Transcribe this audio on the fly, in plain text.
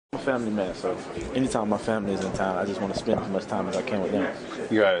family man, so anytime my family is in town, I just want to spend as much time as I can with them.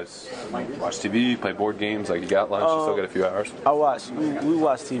 You guys watch TV, play board games, like you got lunch, you still got a few hours? We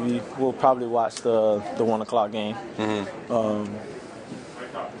watch TV. We'll probably watch the 1 o'clock game.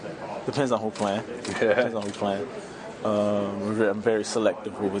 Depends on who's playing. Depends on who's playing. I'm very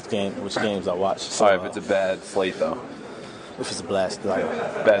selective with which games I watch. So, if it's a bad slate, though. If it's a bad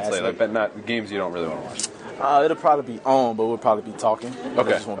slate, but not games you don't really want to watch. It'll probably be on, but we'll probably be talking. Okay. I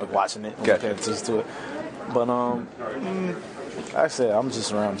just won't be watching it. Okay. Paying attention to it. But like I said, I'm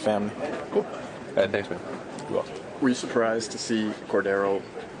just around the family. Cool. Thanks, man. You're welcome. Were you surprised to see Cordero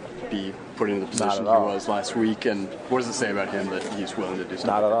be put in the position he was last week? And what does it say about him that he's willing to do something?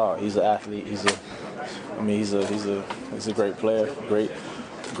 Not at all. He's an athlete. He's a great player.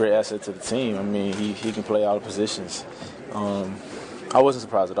 Great asset to the team. I mean, he can play all the positions. I wasn't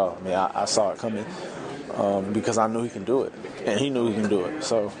surprised at all. I mean, I saw it coming because I knew he can do it, and he knew he can do it.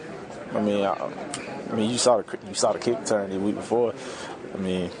 So, I mean, you saw the kick return the week before. I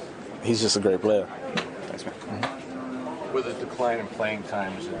mean, he's just a great player. Thanks, man. With a decline in playing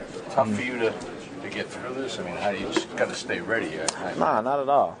time, is it tough for you to get through this? I mean, how do you just got to stay ready? Nah, not at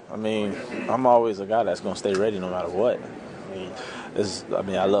all. I mean, I'm always a guy that's going to stay ready no matter what. I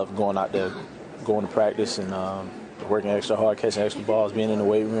mean, I love going out there, going to practice and working extra hard, catching extra balls, being in the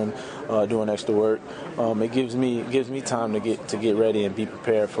weight room, doing extra work. It gives me time to get ready and be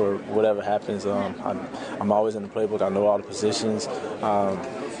prepared for whatever happens. I'm always in the playbook. I know all the positions,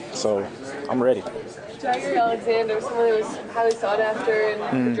 so I'm ready. Jair Alexander, someone that was highly sought after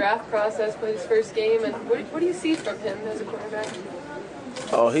in the draft process, played his first game, and what do you see from him as a quarterback?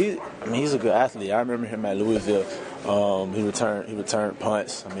 Oh, he's a good athlete. I remember him at Louisville. He returned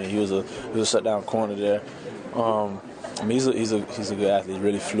punts. I mean, he was a shutdown corner there. I mean, he's a good athlete.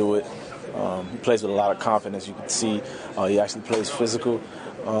 Really fluid. He plays with a lot of confidence. You can see he actually plays physical.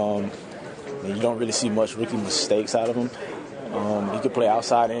 I mean, you don't really see much rookie mistakes out of him. He could play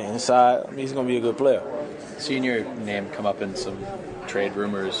outside and inside. I mean, he's going to be a good player. Seeing your name come up in some trade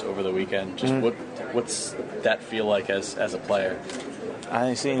rumors over the weekend, just what's that feel like as a player? I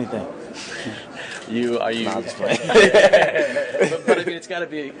didn't see anything. Are you? Nah, just playing. but I mean, it's got to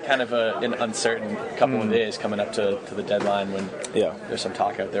be kind of an uncertain couple of days coming up to the deadline when there's some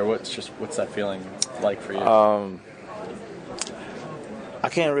talk out there. What's that feeling like for you? I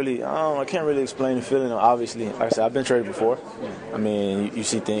can't really explain the feeling. Obviously, like I said, I've been traded before. I mean, you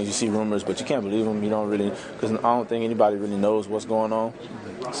see things, you see rumors, but you can't believe them. You don't really, because I don't think anybody really knows what's going on.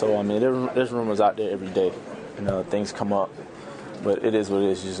 So I mean, there's rumors out there every day, and things come up. But it is what it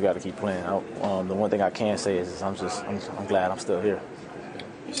is. You just got to keep playing. The one thing I can say is I'm glad I'm still here.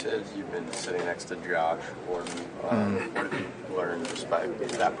 You said you've been sitting next to Josh Gordon. What have you learned just by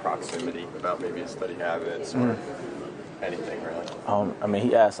that proximity about maybe his study habits or anything really? I mean,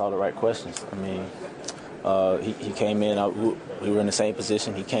 he asked all the right questions. I mean, he came in. We were in the same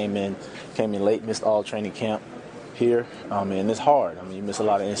position. He came in late, missed all training camp here. And it's hard. I mean, you miss a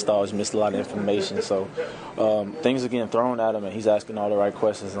lot of installs, you miss a lot of information. So things are getting thrown at him, and he's asking all the right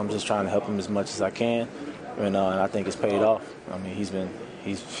questions. I'm just trying to help him as much as I can, and I think it's paid off. I mean,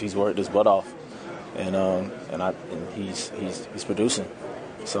 he's worked his butt off, and he's producing.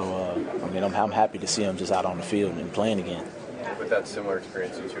 So I mean, I'm happy to see him just out on the field and playing again. With that similar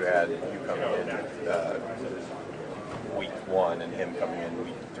experience that you had, you coming in week 1 and him coming in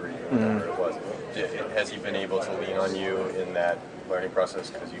week 3 or whatever it was, has he been able to lean on you in that learning process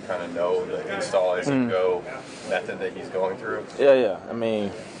because you kind of know the install as you go method that he's going through? Yeah. I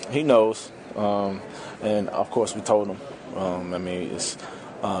mean, he knows, and of course we told him. I mean,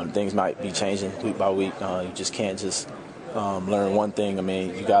 things might be changing week by week. You just can't just learn one thing. I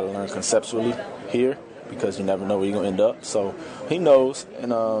mean, you got to learn conceptually here because you never know where you're going to end up. So he knows,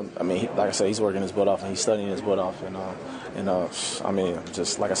 and I mean, like I said, he's working his butt off and he's studying his butt off. And I mean,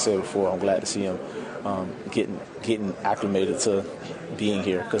 just like I said before, I'm glad to see him getting acclimated to being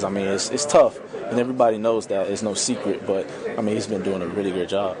here because I mean, it's tough, and everybody knows that. It's no secret, but I mean, he's been doing a really good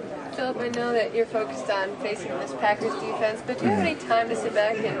job. Philip, I know that you're focused on facing this Packers defense, but do you have any time to sit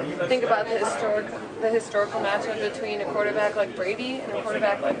back and think about the historical matchup between a quarterback like Brady and a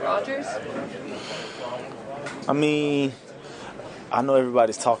quarterback like Rodgers? I mean, I know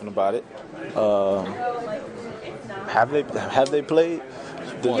everybody's talking about it. Have they played?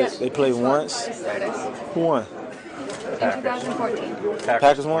 Yes. They played once. Who won? In 2014.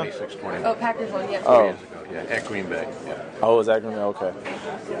 Packers won? 26-20. Oh, Packers won, yeah. 4 years ago, yeah, at Green Bay. Yeah. Oh, it was at Green Bay? Okay.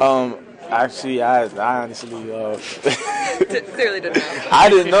 Actually, I honestly... Clearly didn't know. I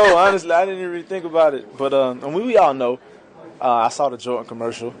didn't know, honestly. I didn't even really think about it. But and we all know. I saw the Jordan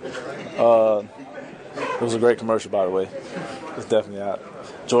commercial. It was a great commercial, by the way. It's definitely out.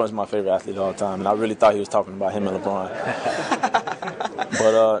 Jordan's my favorite athlete of all time, and I really thought he was talking about him and LeBron.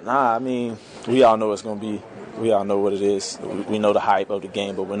 But, I mean, we all know it's going to be. We all know what it is. We know the hype of the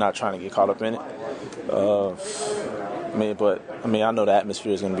game, but we're not trying to get caught up in it. I know the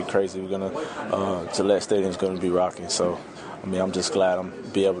atmosphere is going to be crazy. We're going to Gillette Stadium is going to be rocking. So, I'm just glad I'm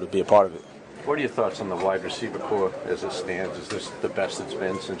be able to be a part of it. What are your thoughts on the wide receiver core as it stands? Is this the best it's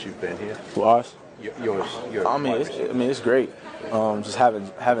been since you've been here? Who, ours? Yours. It's great. Just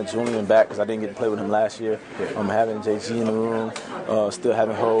having Julian back because I didn't get to play with him last year. Having JG in the room, still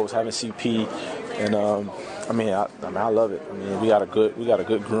having Hose, having CP, and I love it. We got a good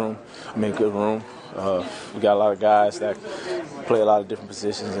room. Good room. We got a lot of guys that play a lot of different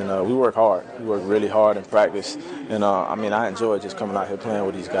positions, and we work hard. We work really hard in practice, and I enjoy just coming out here playing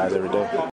with these guys every day.